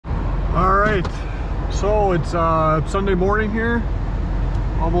right, so it's Sunday morning here,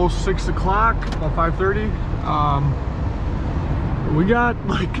 almost 6 o'clock, about 5:30. We got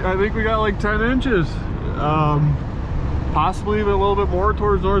I think we got like 10 inches, possibly even a little bit more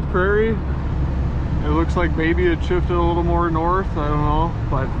towards North Prairie. It looks like maybe it shifted a little more north, I don't know,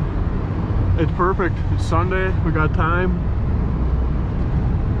 but it's perfect. It's Sunday, we got time.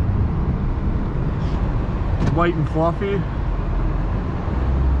 Light and fluffy.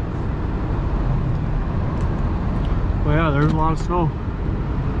 But yeah, there's a lot of snow.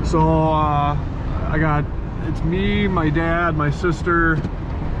 So it's me, my dad, my sister,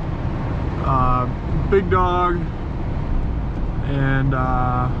 Big Dog, and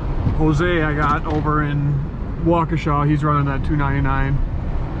Jose I got over in Waukesha. He's running that 299.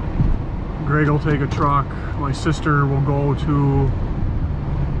 Greg will take a truck. My sister will go to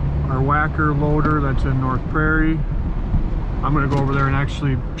our whacker loader that's in North Prairie. I'm gonna go over there and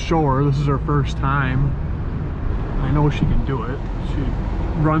actually show her. This is her first time. I know she can do it. She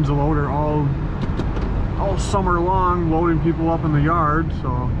runs a loader all summer long, loading people up in the yard,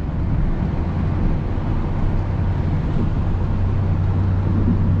 so.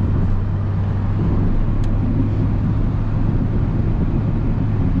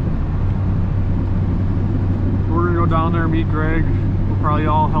 We're gonna go down there and meet Greg. We'll probably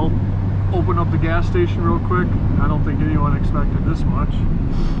all help open up the gas station real quick. I don't think anyone expected this much,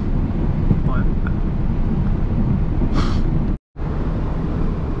 but.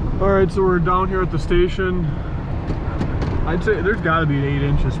 Alright, so we're down here at the station. I'd say there's got to be 8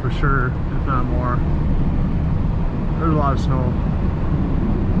 inches for sure, if not more. There's a lot of snow.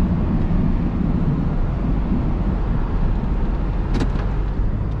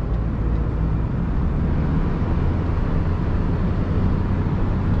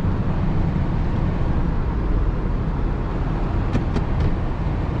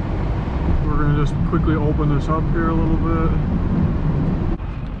 We're going to just quickly open this up here a little bit.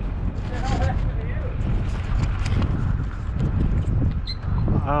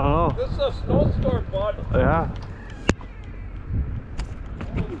 I don't know. This is a snowstorm, bud. Yeah.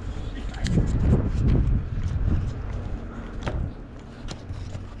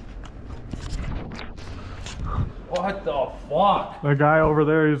 What the fuck? The guy over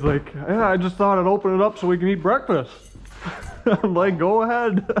there, he's like, yeah, I just thought I'd open it up so we can eat breakfast. I'm like, go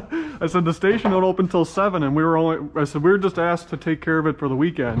ahead. I said, the station don't open till 7, and I said, we were just asked to take care of it for the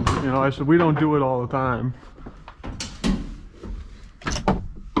weekend. You know, I said, we don't do it all the time.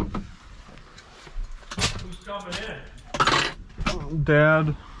 Coming in.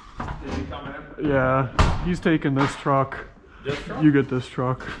 Dad. Is he coming in? Yeah, he's taking this truck. This truck? You get this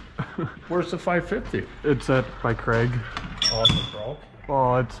truck. Where's the 550? It's by Craig. Oh, it's broke?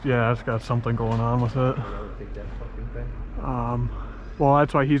 Well, it's got something going on with it. I don't think that fucking thing. Well,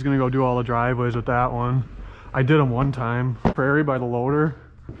 that's why he's gonna go do all the driveways with that one. I did them one time. Prairie by the loader.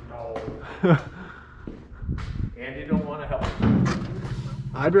 No. And you don't want to help.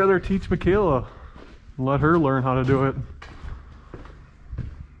 I'd rather teach Michaela. Let her learn how to do it.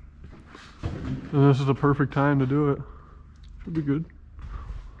 And this is the perfect time to do it. Should be good.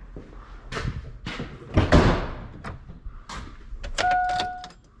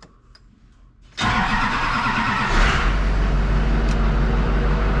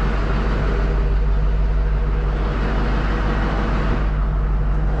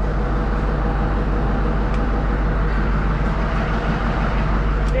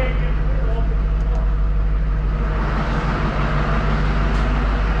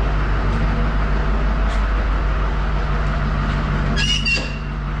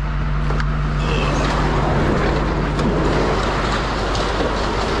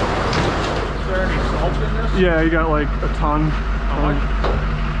 Yeah, you got like a ton. How much?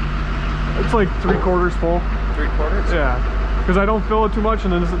 It's like 3/4 full. 3/4? Yeah, because I don't fill it too much,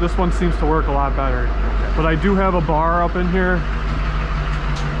 and then this one seems to work a lot better. Okay. But I do have a bar up in here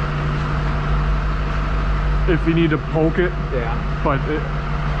if you need to poke it. Yeah. But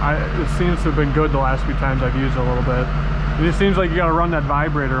it seems to have been good the last few times I've used it a little bit. It seems like you got to run that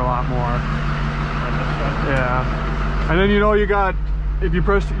vibrator a lot more. Yeah, and then you got. If you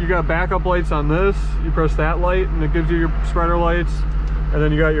got backup lights on this, you press that light and it gives you your spreader lights, and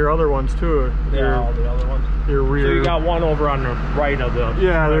then you got your other ones too. Yeah, all the other ones. Your rear. So you got one over on the right of the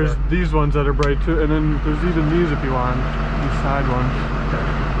Yeah, spreader. there's these ones that are bright too, and then there's even these if you want, these side ones.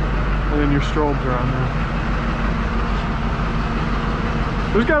 And then your strobes are on there.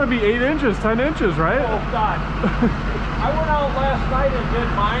 There's got to be 8 inches, 10 inches, right? Oh God! I went out last night and did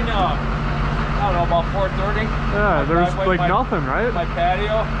mine. I don't know, about 4:30. Yeah, there's like nothing, right? My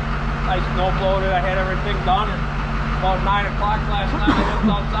patio. I snow blowed it. I had everything done. And about 9 o'clock last night. I looked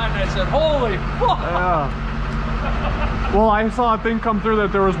outside and I said, holy fuck! Yeah. Well, I saw a thing come through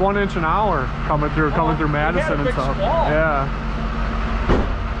that there was 1 inch an hour coming through Madison and stuff. Squall. Yeah.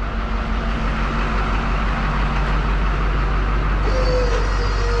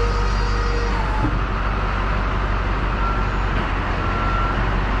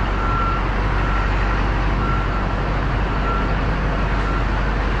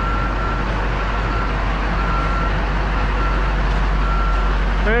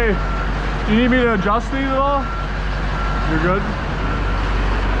 Hey, do you need me to adjust these at all? You're good?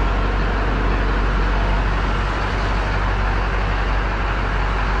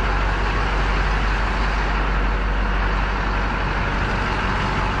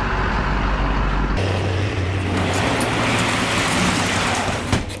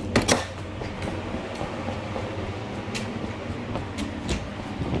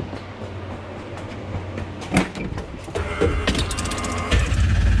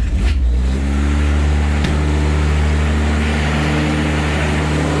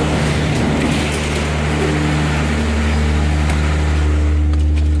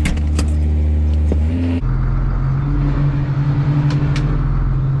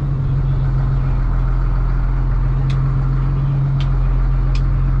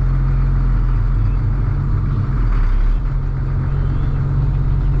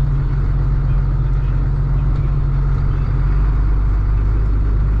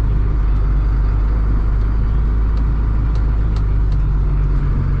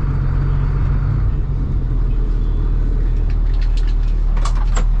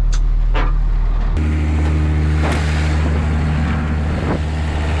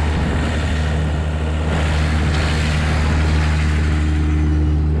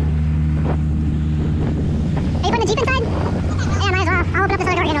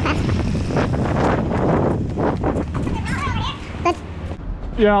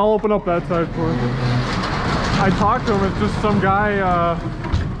 Yeah, I'll open up that side for him. I talked to him, it's just some guy,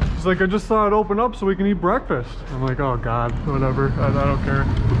 he's like, I just thought I'd open up so we can eat breakfast. I'm like, oh God, whatever, I don't care.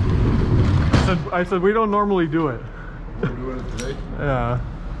 I said, we don't normally do it. We're doing it today? Yeah.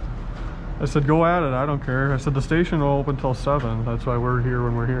 I said, go at it, I don't care. I said, the station will open till 7, that's why we're here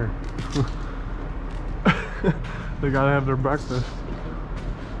when we're here. They gotta have their breakfast.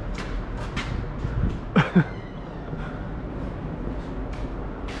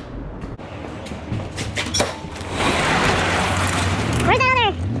 Where's that other?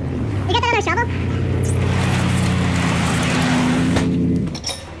 You got that other shovel?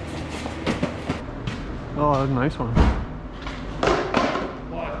 Oh, that's a nice one.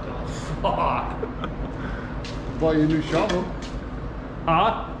 What the fuck? Bought you a new shovel.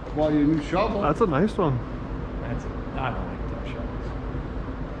 Huh? Bought you a new shovel. That's a nice one. I don't like those shovels.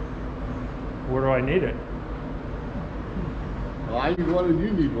 Where do I need it? Well, I need one and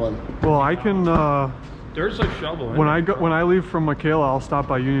you need one. Well, I can, There's a shovel in when it. I leave from Michaela, I'll stop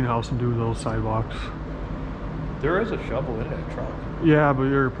by Union House and do those sidewalks. There is a shovel in that truck. Yeah, but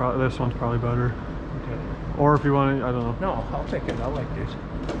this one's probably better. Okay. Or if you want to, I don't know. No, I'll take it. I like these.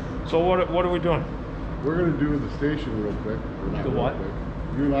 So what are we doing? We're gonna do the station real quick. Or not The real what? quick.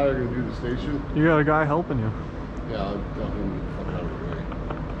 You and I are gonna do the station. You got a guy helping you. Yeah, I'll tell him to fuck out of the way.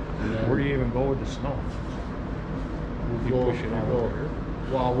 And then Where do you even go with the snow? You we'll push it go- all we'll over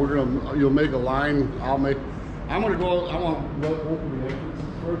here? Well, you'll make a line. I'm gonna go. I want to open the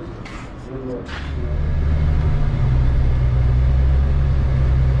entrances first.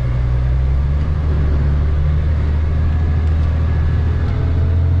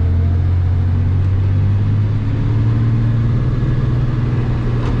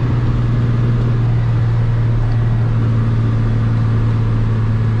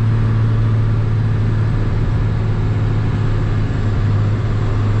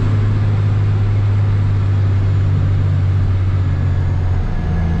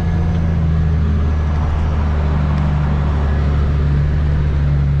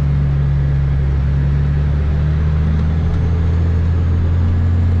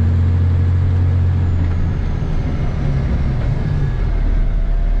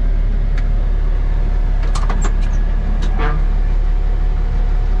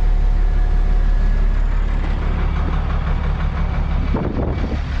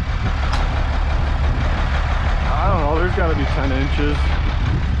 There's got to be 10 inches.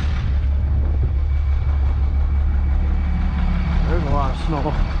 There's a lot of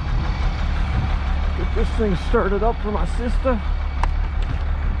snow. Get this thing started up for my sister.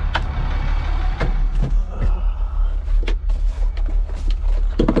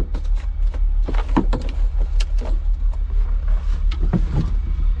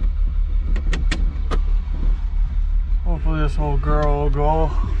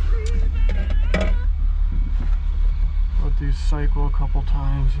 these cycle a couple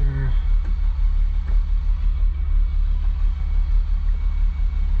times here.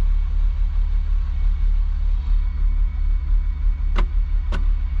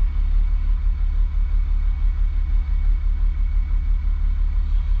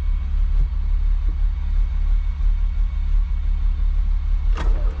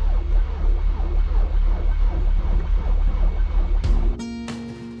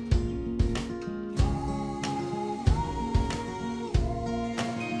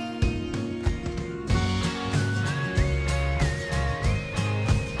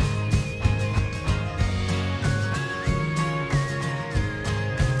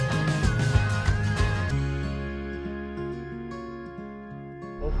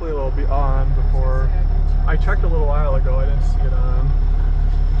 Hopefully it'll be on before. I checked a little while ago, I didn't see it on.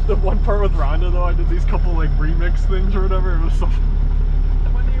 The one part with Rhonda though, I did these couple like remix things or whatever, it was so...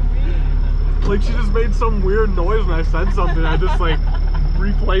 What do you mean? Like she just made some weird noise when I said something, I just like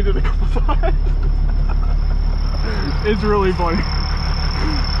replayed it a couple times. It's really funny.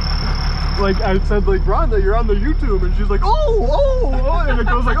 Like I said like, Rhonda, you're on the YouTube, and she's like, oh, and it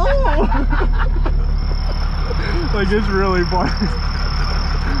goes like, oh. Like it's really funny.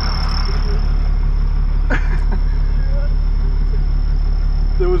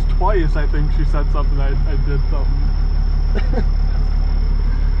 There was twice, I think, she said something, I did something.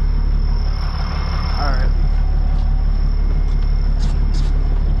 Alright.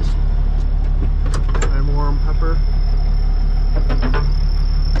 I'm warm pepper. Are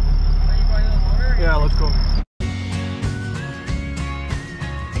you going to the motor? Yeah, let's go.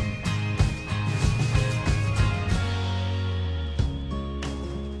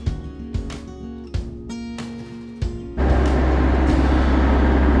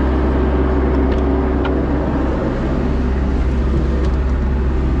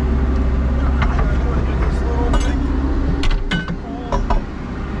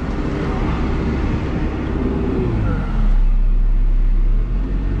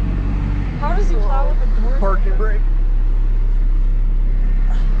 Parking brake.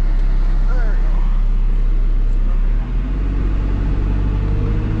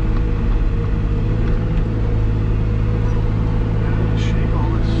 Shake all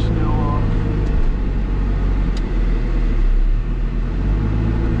this snow off.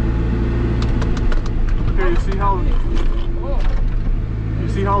 Okay, you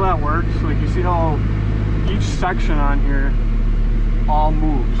see how that works? Like you see how each section on here all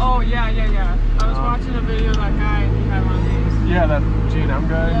moves. Oh yeah. I was watching a video of that guy and he had one of these. Yeah, that G&M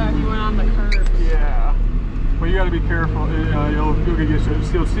guy. Yeah, he went on the curbs. Yeah. But you got to be careful. You'll get used to it.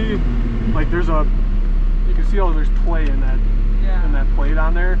 So you'll see, like you can see how there's play in that plate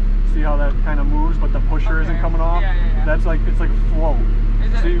on there. See how that kind of moves, but the pusher isn't coming off. Yeah. That's like, it's like a float.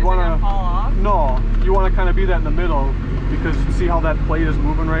 Is it gonna fall off? No, you want to kind of be that in the middle, because see how that plate is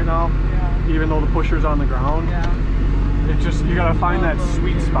moving right now? Yeah. Even though the pusher's on the ground. Yeah. It's just, you gotta find that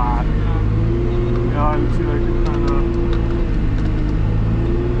sweet spot. Yeah, and see like it kind of.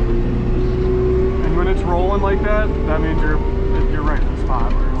 And when it's rolling like that, that means you're right in the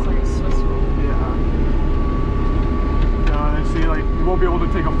spot. It's like a Swiss roll. Yeah. Yeah, and see, like you won't be able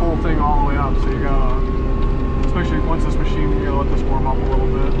to take a full thing all the way up, so you gotta, especially once this machine, you gotta let this warm up a little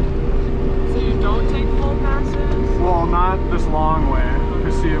bit. So you don't take full passes? Well, not this long way,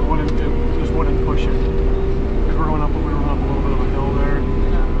 because see, it just wouldn't push it. Because we're going up a little bit of a hill there.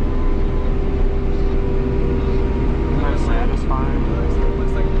 Yeah. And that's satisfying.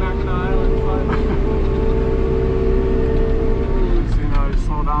 Looks like Mackinac Island fun. See, now you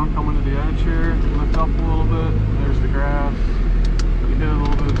slow down coming to the edge here, lift up a little bit, there's the grass. You hit it a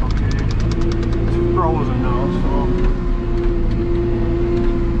little bit, it's okay. It's frozen now, so.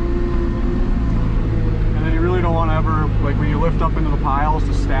 And then you really don't want to ever, like when you lift up into the piles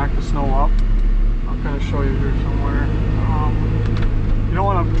to stack the snow up. I'll kind of show you here somewhere. You don't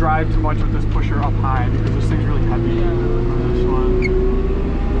want to drive too much with this pusher up high because this thing's really heavy on this one.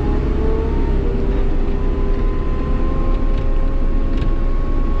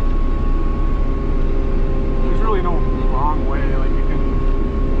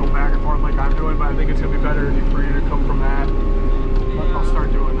 I'm doing, but I think it's going to be better for you to come from that. Yeah. I'll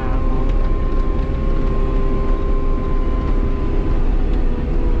start doing that.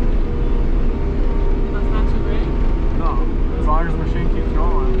 That's not too big? No, as long as the machine keeps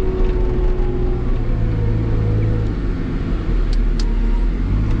going.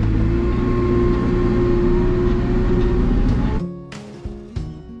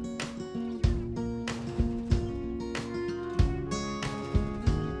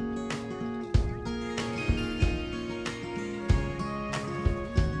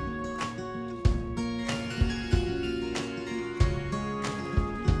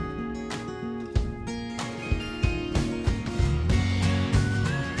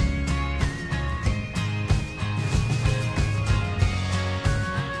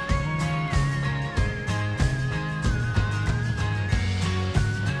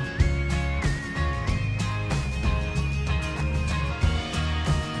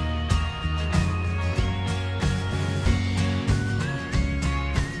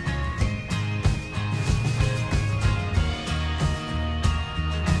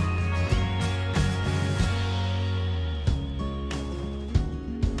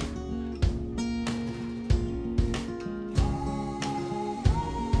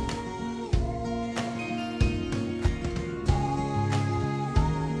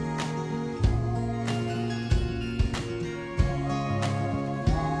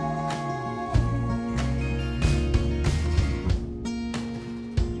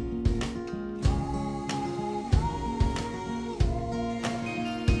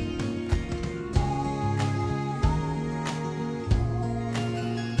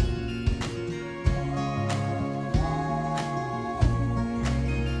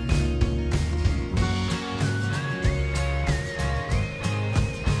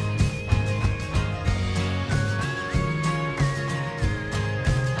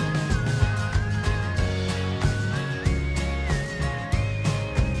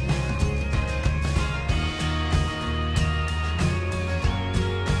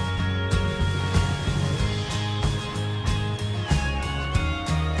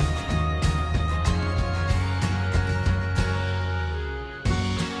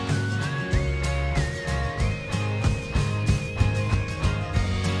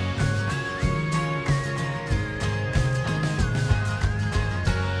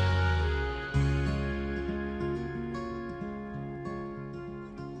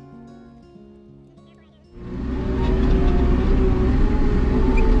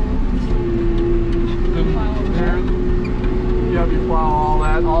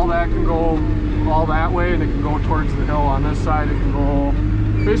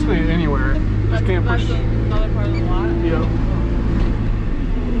 Basically anywhere. Just can't push. That's another part of the lot. Yep.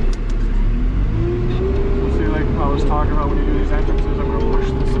 So see, like I was talking about when you do these entrances, I'm gonna push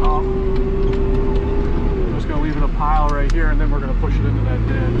this up. I'm just gonna leave it a pile right here, and then we're gonna push it into that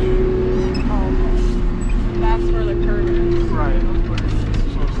ditch. Oh, okay. That's where the curve is. Right. So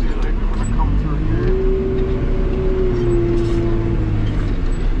see, like I'm gonna come through here.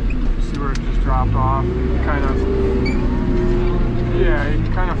 See where it just dropped off. Kind of. Yeah, you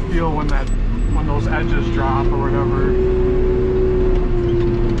can kind of feel when those edges drop or whatever.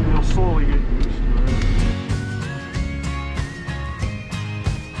 And you'll slowly get used to it.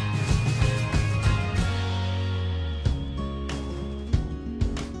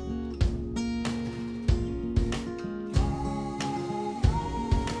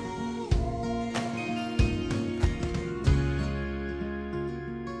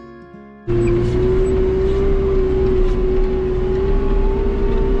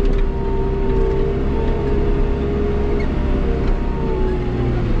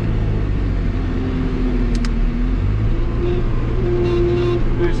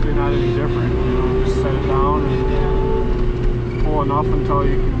 Basically not any different, you know, just set it down and pull enough until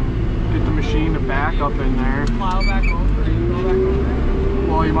you can get the machine to back up in there. Plow back over and go back over.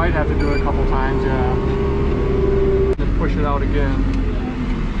 Well, you might have to do it a couple times, yeah. Then push it out again.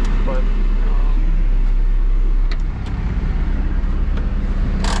 But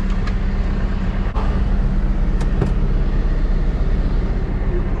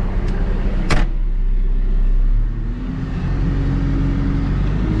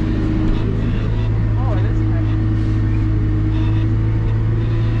Oh, it is tight. I'm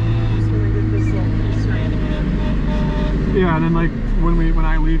just gonna get this little piece right here. yeah, and then like when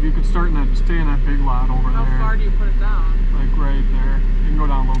I leave, you could stay in that big lot over How there. far do you put it down? Like right there. You can go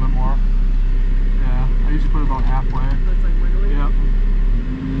down a little bit more. Yeah, I usually put it about halfway. That's like wiggly? Yep.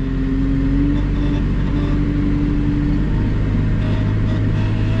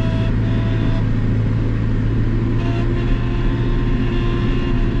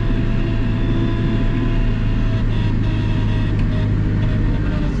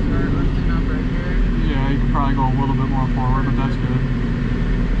 Start lifting up right here. Yeah, you can probably go a little bit more forward, but that's good.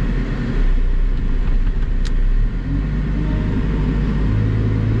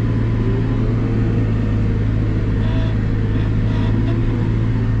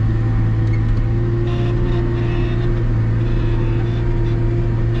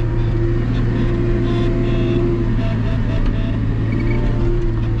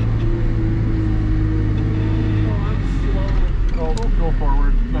 Go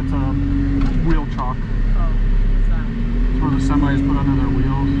forward. That's a wheel chalk. Oh, what's that? It's where the semis put under their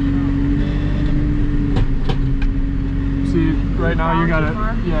wheels. See, right now you Down gotta, too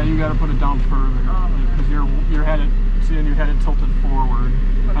far? yeah, you gotta put it down further because you're headed, see, and you're headed tilted forward.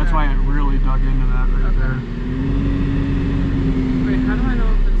 That's Okay. why it really dug into that right Okay. there. Wait, how do I know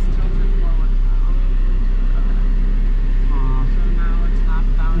if it's tilted forward now? Okay. So now it's not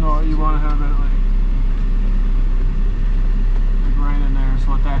down. No, you want to have it like right in there,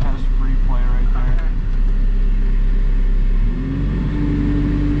 so that has replay right there. Okay.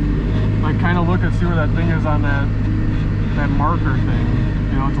 Like kind of look and see where that thing is on that marker thing.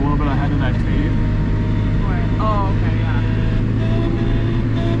 You know, it's a little bit ahead of that tape. Wait. Oh, okay, yeah.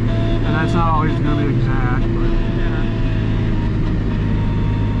 And that's not always going to be exact, but Yeah.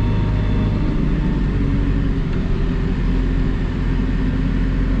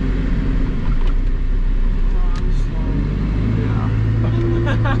 Oh, I'm slow. yeah.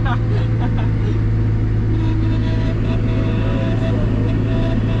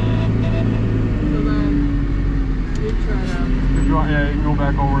 So then you try to, If you want, yeah, you can go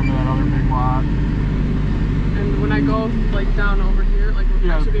back over into that other big lot. and when I go like down over here, like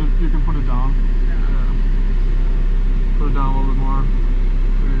Yeah, I should be, you can put it down. yeah. Yeah. Put it down a little bit more.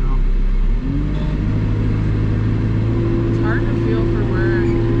 There you go. It's hard to feel for where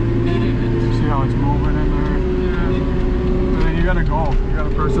I'm needing it. See how it's moving in there? Yeah. And then you gotta go. You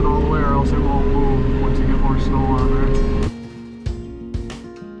gotta press it all the way or else it won't move once you get more snow on there.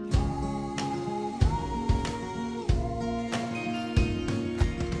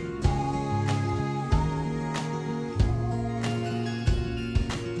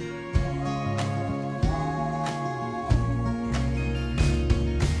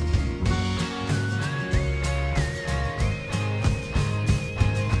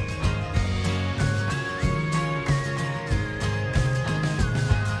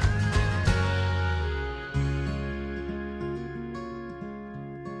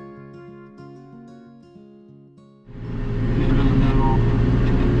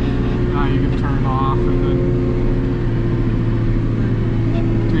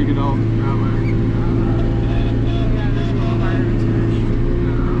 out that way. Yeah, there's a little harder to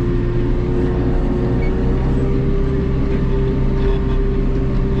turn.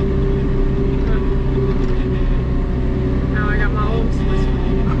 Now I got my own Swiss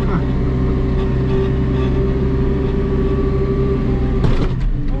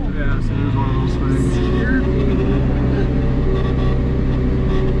Yeah, so there's one of those things.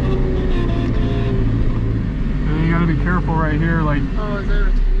 And you gotta be careful right here, like, Oh, is there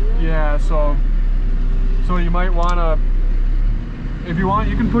a table? yeah, so you might wanna, if you want,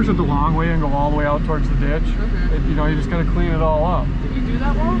 you can push it the long way and go all the way out towards the ditch. Okay. You know, you just gotta clean it all up. Did you do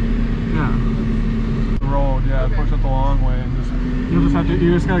that one? Yeah. The road, yeah, Okay. push it the long way and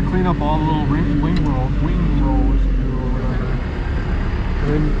you just gotta clean up all the little wing rows or whatever. And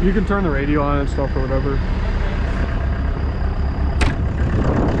then you can turn the radio on and stuff or whatever.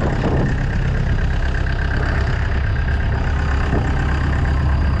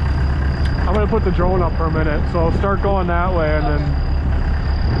 I'm gonna put the drone up for a minute, so start going that way and then.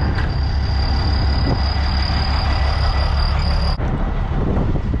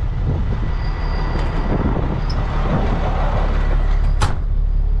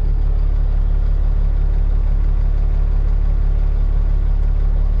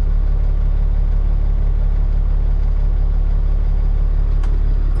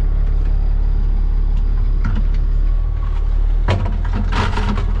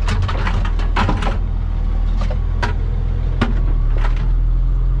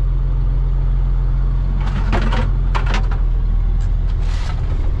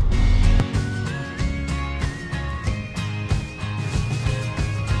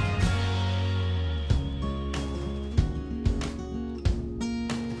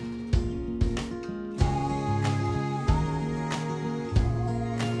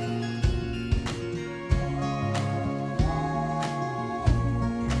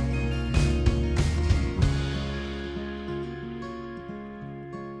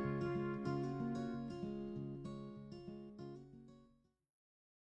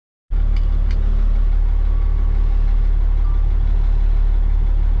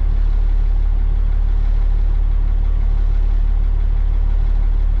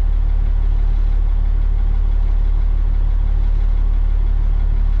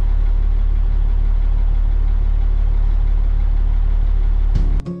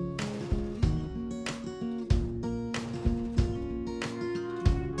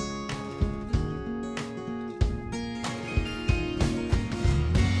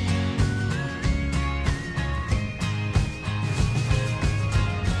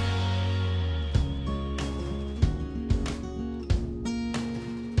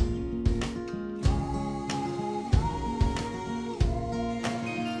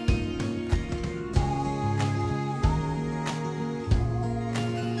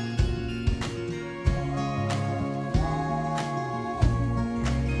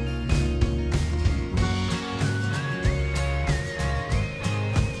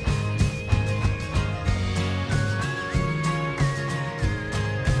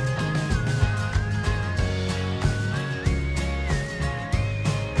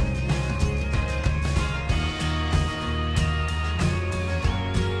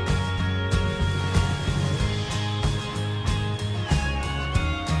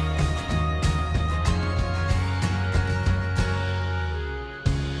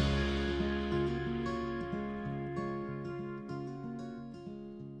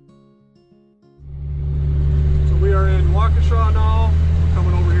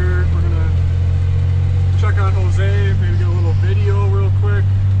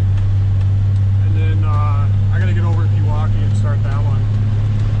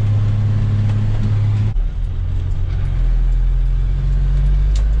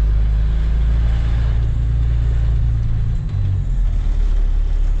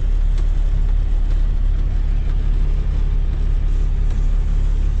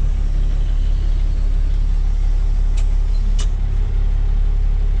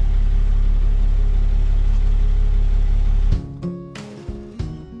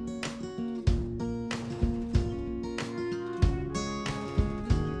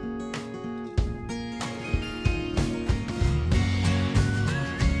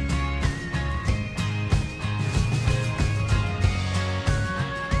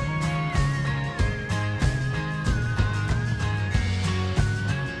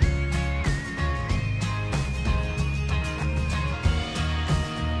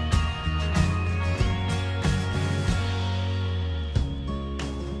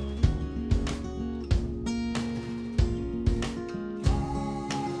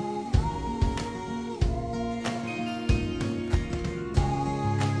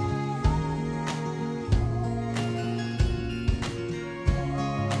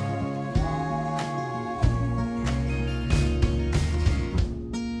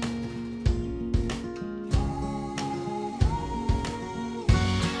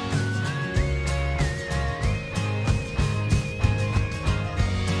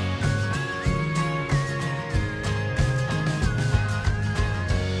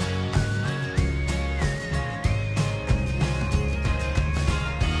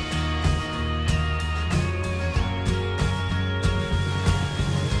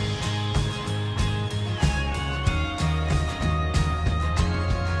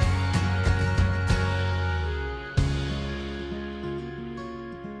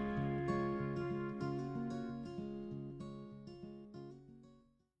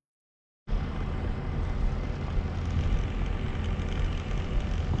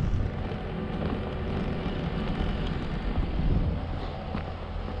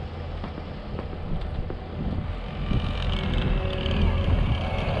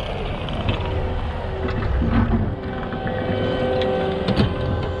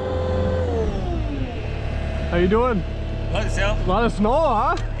 doing? What yourself? A lot of snow,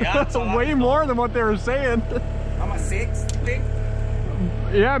 huh? Yeah, it's a lot way of snow. more than what they were saying. I'm at 6, I think.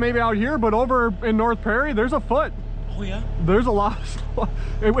 Yeah, maybe out here, but over in North Prairie, there's a foot. Oh yeah? There's a lot of snow.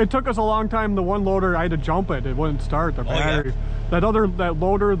 It took us a long time. The one loader, I had to jump it. It wouldn't start, the battery. Yeah? That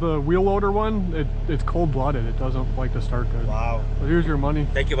loader, the wheel loader one, it's cold-blooded. It doesn't like to start good. Wow. But here's your money.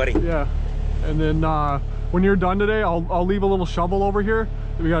 Thank you, buddy. Yeah. And then when you're done today, I'll leave a little shovel over here.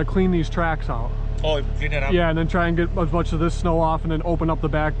 We got to clean these tracks out. Oh, clean it up? Yeah, and then try and get as much of this snow off, and then open up the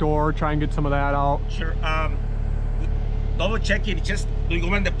back door, try and get some of that out. Sure. Double check it. Just do you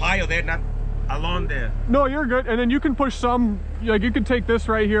go in the pile there, not along there? No, you're good. And then you can push some, like you can take this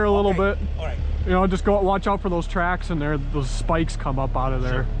right here a little bit. All right. You know, just go watch out for those tracks, and those spikes come up out of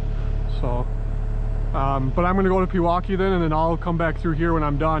there. Sure. So, but I'm gonna go to Pewaukee then, and then I'll come back through here when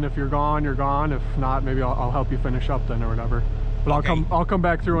I'm done. If you're gone, you're gone. If not, maybe I'll help you finish up then or whatever. But I'll come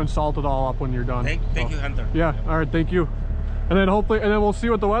back through and salt it all up when you're done. Thank you, Hunter. Yeah. All right. Thank you. And then we'll see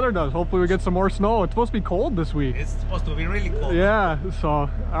what the weather does. Hopefully we get some more snow. It's supposed to be cold this week. It's supposed to be really cold. Yeah. So, all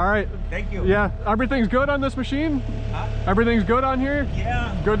right. Thank you. Yeah. Everything's good on this machine? Huh? Everything's good on here?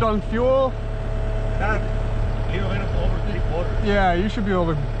 Yeah. Good on fuel? That little bit of over 3/4. Yeah, you should be able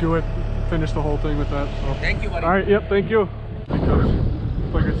to do it, finish the whole thing with that. So. Thank you, buddy. All right, yep, thank you. Because,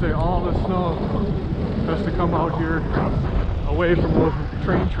 like I say, all the snow has to come out here away from those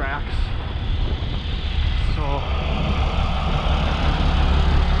train tracks. So. All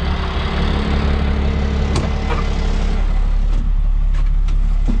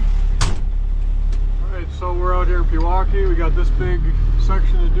right, so we're out here in Pewaukee. We got this big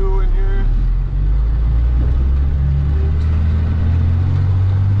section to do in here.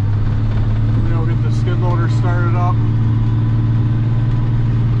 Get the skid loader started up.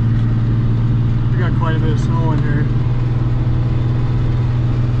 We got quite a bit of snow in here.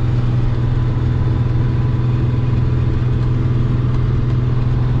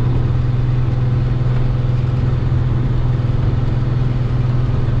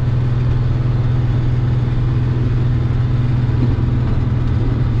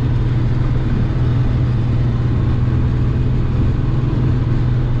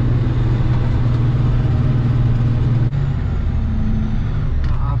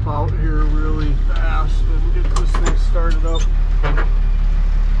 Started up.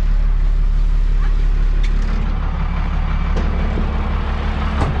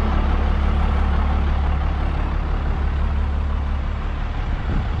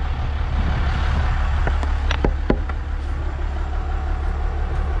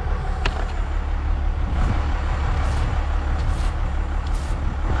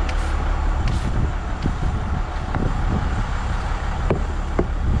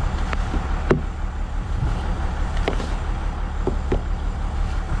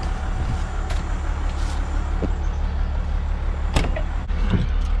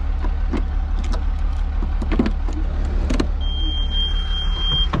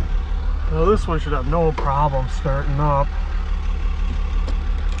 Well, this one should have no problem starting up.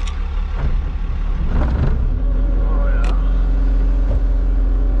 Oh yeah.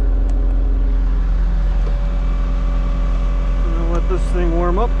 I'm gonna let this thing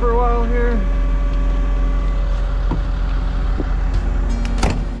warm up for a while here.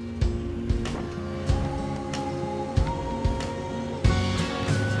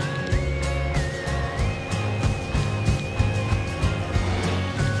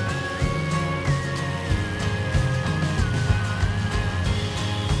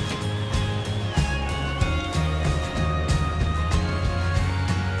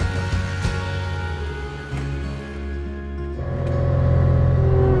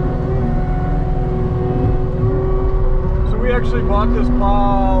 Actually bought this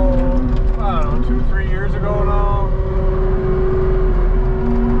plow, I don't know, 2-3 years ago now.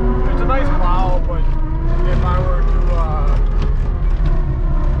 It's a nice plow, but if I were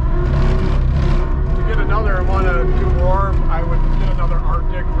to get another and want to do more, I would get another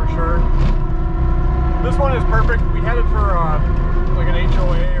Arctic for sure. This one is perfect. We had it for like an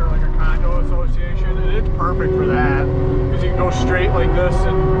HOA or like a condo association, and it's perfect for that because you can go straight like this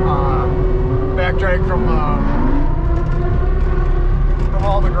and back drag from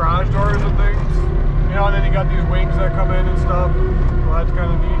all the garage doors and things, you know, and then you got these wings that come in and stuff, so that's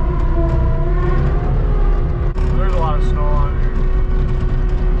kind of neat. There's a lot of snow on here.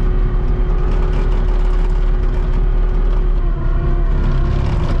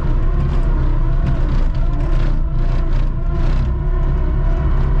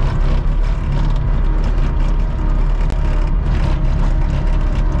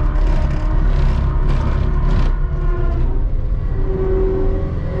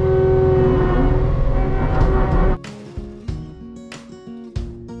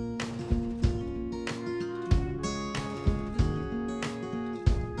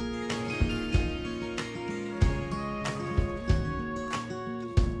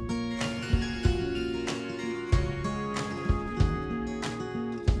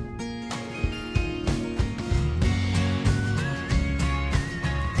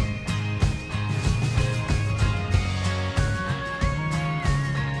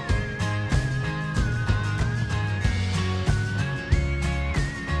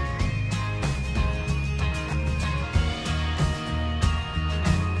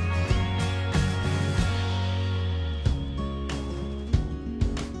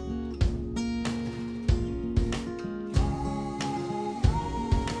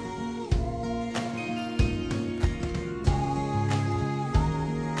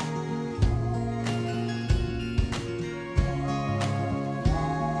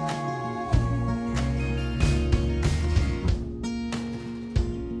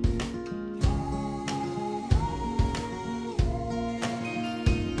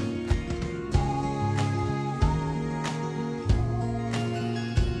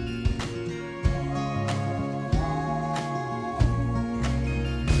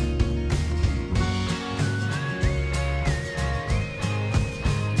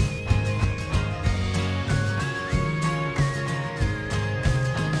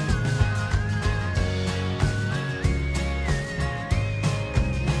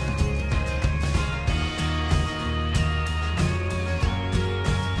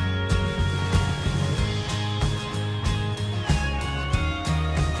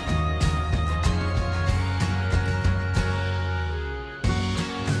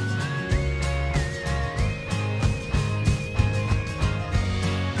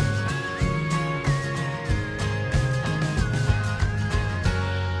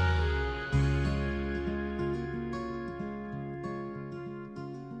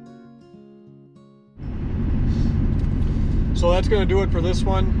 So that's gonna do it for this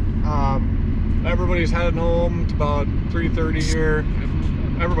one. Everybody's heading home. It's about 3:30 here.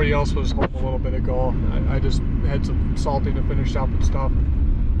 Everybody else was home a little bit ago. I just had some salting to finish up and stuff.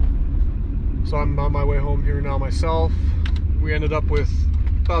 So I'm on my way home here now myself. We ended up with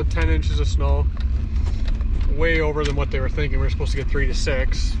about 10 inches of snow. Way over than what they were thinking. We were supposed to get 3 to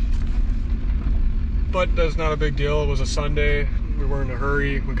 6. But that's not a big deal. It was a Sunday. We weren't in a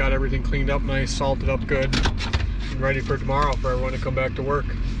hurry. We got everything cleaned up nice, salted up good, and ready for tomorrow for everyone to come back to work.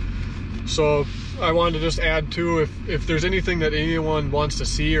 So I wanted to just add too, if there's anything that anyone wants to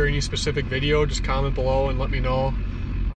see or any specific video, just comment below and let me know.